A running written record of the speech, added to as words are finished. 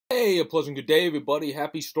Hey, a pleasant good day, everybody.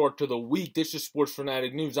 Happy start to the week. This is Sports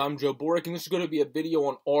Fanatic News. I'm Joe Boric, and this is going to be a video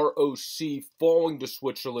on ROC falling to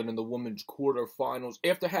Switzerland in the women's quarterfinals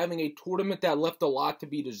after having a tournament that left a lot to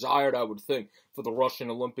be desired, I would think, for the Russian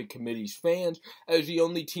Olympic Committee's fans, as the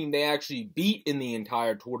only team they actually beat in the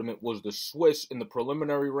entire tournament was the Swiss in the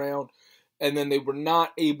preliminary round, and then they were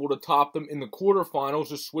not able to top them in the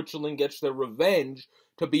quarterfinals as Switzerland gets their revenge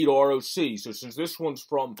to beat ROC. So since this one's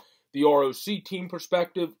from the ROC team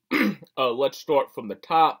perspective, let's start from the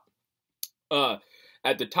top.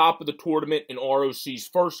 At the top of the tournament in ROC's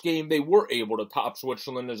first game, they were able to top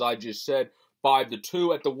Switzerland, as I just said,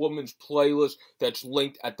 5-2 at the women's playlist. That's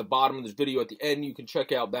linked at the bottom of this video at the end. You can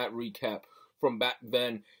check out that recap from back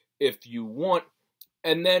then if you want.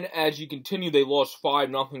 And then as you continue, they lost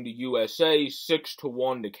 5-0 to USA,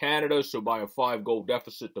 6-1 to Canada, so by a 5-goal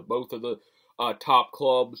deficit to both of the top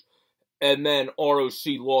clubs. And then ROC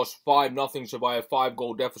lost 5-0, so by a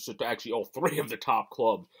 5-goal deficit to actually all three of the top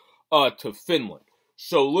clubs, to Finland.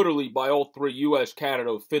 So literally by all three, US,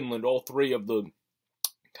 Canada, Finland, all three of the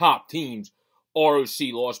top teams, ROC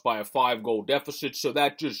lost by a 5-goal deficit. So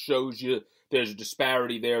that just shows you there's a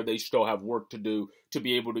disparity there. They still have work to do to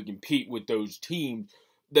be able to compete with those teams.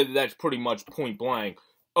 That's pretty much point blank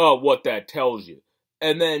what that tells you.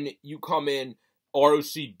 And then you come in,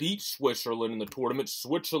 ROC beat Switzerland in the tournament.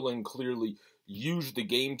 Switzerland clearly used the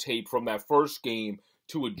game tape from that first game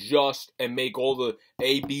to adjust and make all the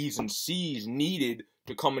A, Bs, and Cs needed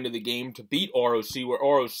to come into the game to beat ROC, where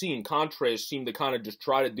ROC, in contrast, seemed to kind of just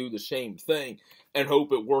try to do the same thing and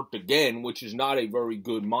hope it worked again, which is not a very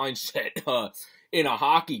good mindset in a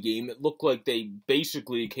hockey game. It looked like they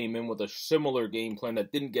basically came in with a similar game plan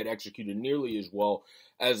that didn't get executed nearly as well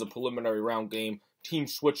as the preliminary round game. Team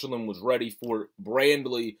Switzerland was ready for it.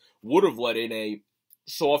 Brandley would have let in a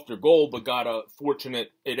softer goal, but got a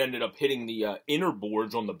fortunate, it ended up hitting the inner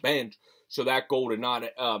boards on the bench, so that goal did not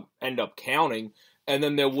end up counting. And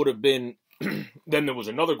then there would have been, then there was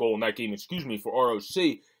another goal in that game, for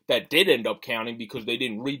ROC, that did end up counting because they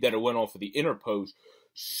didn't read that it went off of the inner post.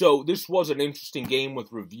 So this was an interesting game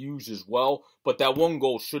with reviews as well, but that one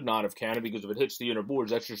goal should not have counted because if it hits the inner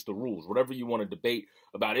boards, that's just the rules. Whatever you want to debate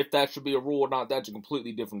about if that should be a rule or not, that's a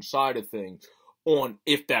completely different side of things. On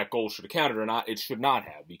if that goal should have counted or not, it should not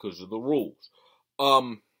have because of the rules.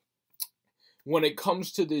 When it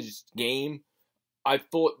comes to this game, I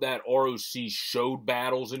thought that ROC showed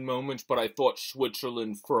battles in moments, but I thought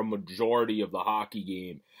Switzerland, for a majority of the hockey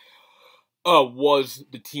game, was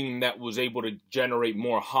the team that was able to generate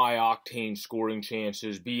more high-octane scoring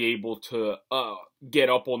chances, be able to get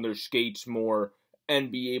up on their skates more,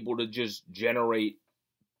 and be able to just generate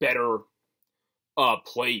better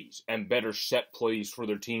plays and better set plays for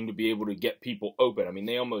their team to be able to get people open. I mean,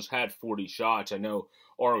 they almost had 40 shots. I know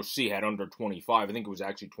ROC had under 25. I think it was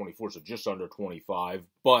actually 24, so just under 25.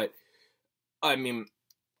 But, I mean,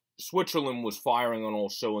 Switzerland was firing on all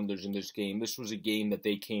cylinders in this game. This was a game that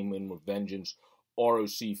they came in with vengeance.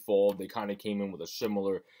 ROC fall. They kind of came in with a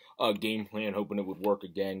similar game plan, hoping it would work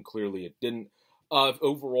again. Clearly it didn't.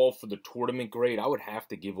 Overall, for the tournament grade, I would have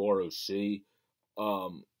to give ROC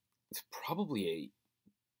it's probably a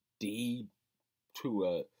D to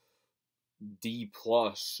a D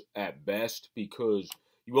plus at best, because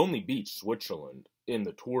you only beat Switzerland in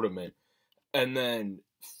the tournament and then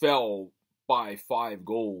fell by 5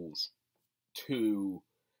 goals to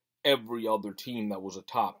every other team that was a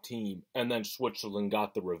top team, and then Switzerland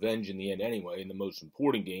got the revenge in the end anyway in the most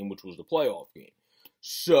important game, which was the playoff game.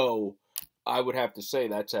 So I would have to say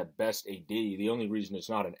that's at best a D. The only reason it's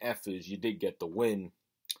not an F is you did get the win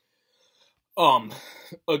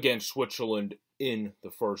against Switzerland in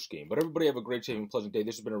the first game. But everybody have a great, safe, and pleasant day.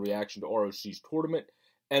 This has been a reaction to ROC's tournament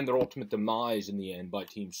and their ultimate demise in the end by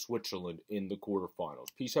Team Switzerland in the quarterfinals.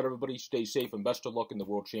 Peace out, everybody. Stay safe, and best of luck in the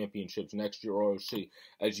World Championships next year, ROC,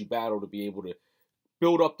 as you battle to be able to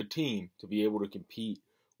build up the team to be able to compete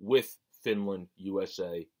with Finland,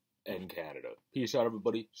 USA, and Canada. Peace out,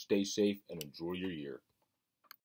 everybody. Stay safe, and enjoy your year.